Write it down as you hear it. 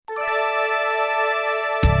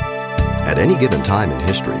At any given time in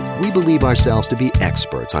history, we believe ourselves to be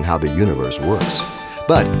experts on how the universe works.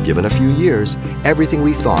 But given a few years, everything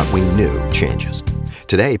we thought we knew changes.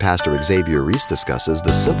 Today, Pastor Xavier Reese discusses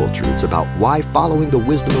the simple truths about why following the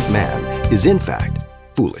wisdom of man is in fact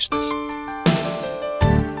foolishness.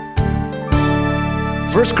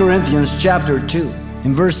 1 Corinthians chapter 2.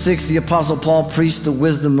 In verse 6, the Apostle Paul preached the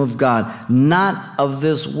wisdom of God, not of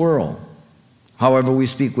this world. However, we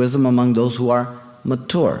speak wisdom among those who are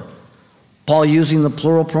mature. Paul, using the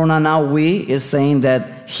plural pronoun now we, is saying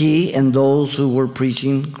that he and those who were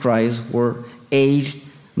preaching Christ were aged,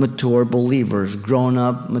 mature believers, grown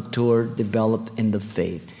up, mature, developed in the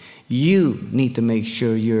faith. You need to make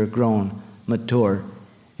sure you're grown, mature,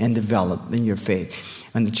 and developed in your faith.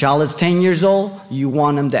 When the child is 10 years old, you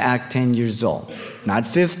want him to act 10 years old, not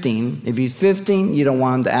 15. If he's 15, you don't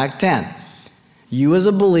want him to act 10. You as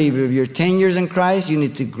a believer, if you're 10 years in Christ, you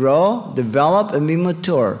need to grow, develop, and be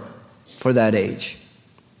mature for that age.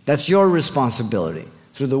 That's your responsibility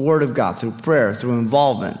through the Word of God, through prayer, through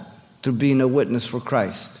involvement, through being a witness for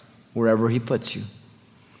Christ wherever He puts you.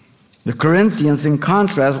 The Corinthians, in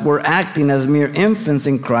contrast, were acting as mere infants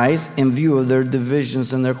in Christ in view of their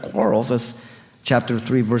divisions and their quarrels, as chapter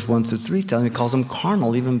 3, verse 1 through 3 tells me, it calls them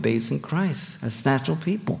carnal, even babes in Christ, as natural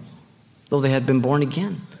people, though they had been born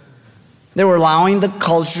again. They were allowing the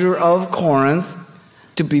culture of Corinth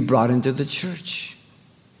to be brought into the church.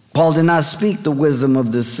 Paul did not speak the wisdom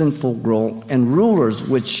of this sinful world and rulers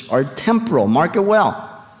which are temporal. Mark it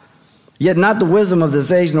well. Yet not the wisdom of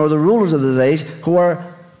this age, nor the rulers of this age, who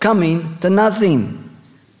are coming to nothing.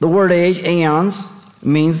 The word age, aeons,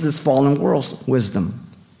 means this fallen world's wisdom,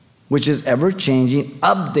 which is ever-changing,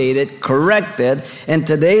 updated, corrected, and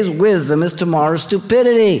today's wisdom is tomorrow's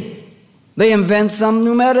stupidity. They invent some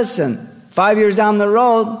new medicine. 5 years down the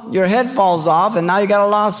road, your head falls off, and now you got a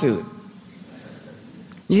lawsuit.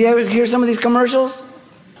 You ever hear some of these commercials?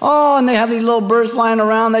 Oh, and they have these little birds flying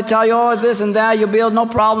around. They tell you, oh, it's this and that. You'll be able, no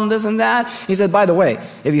problem, this and that. He said, by the way,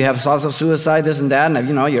 if you have thoughts of suicide, this and that, and if,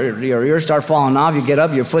 your ears start falling off, you get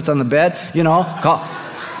up, your foot's on the bed, call.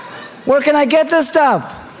 Where can I get this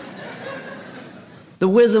stuff? The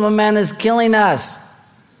wisdom of man is killing us.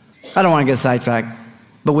 I don't want to get sidetracked,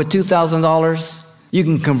 but with $2,000, you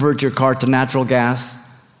can convert your car to natural gas,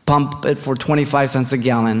 pump it for 25 cents a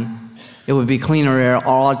gallon. It would be cleaner air.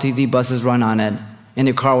 All RTD buses run on it. And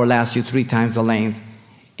your car will last you 3 times the length.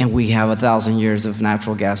 And we have 1,000 years of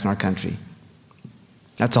natural gas in our country.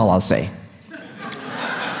 That's all I'll say.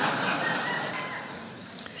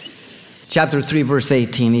 Chapter 3, verse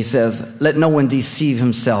 18, he says, let no one deceive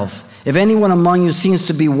himself. If anyone among you seems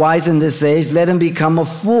to be wise in this age, let him become a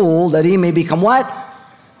fool, that he may become what?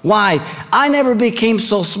 Wise. I never became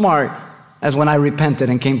so smart as when I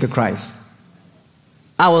repented and came to Christ.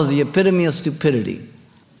 I was the epitome of stupidity,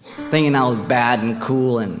 thinking I was bad and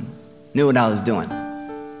cool and knew what I was doing.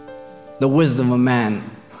 The wisdom of man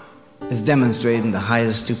is demonstrated in the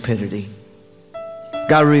highest stupidity.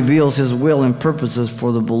 God reveals His will and purposes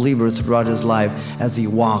for the believer throughout his life as he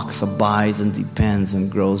walks, abides, and depends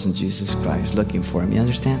and grows in Jesus Christ, looking for Him. You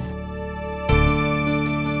understand?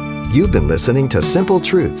 You've been listening to Simple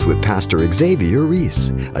Truths with Pastor Xavier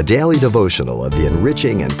Reese, a daily devotional of the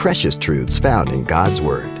enriching and precious truths found in God's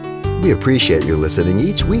Word. We appreciate you listening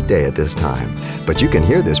each weekday at this time, but you can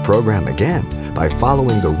hear this program again by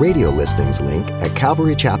following the radio listings link at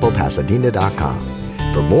CalvaryChapelPasadena.com.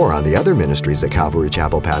 For more on the other ministries at Calvary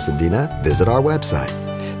Chapel Pasadena, visit our website.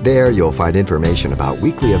 There you'll find information about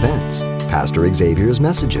weekly events, Pastor Xavier's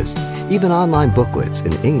messages, even online booklets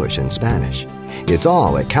in English and Spanish. It's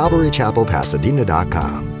all at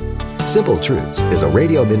CalvaryChapelPasadena.com. Simple Truths is a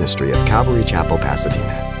radio ministry of Calvary Chapel,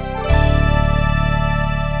 Pasadena.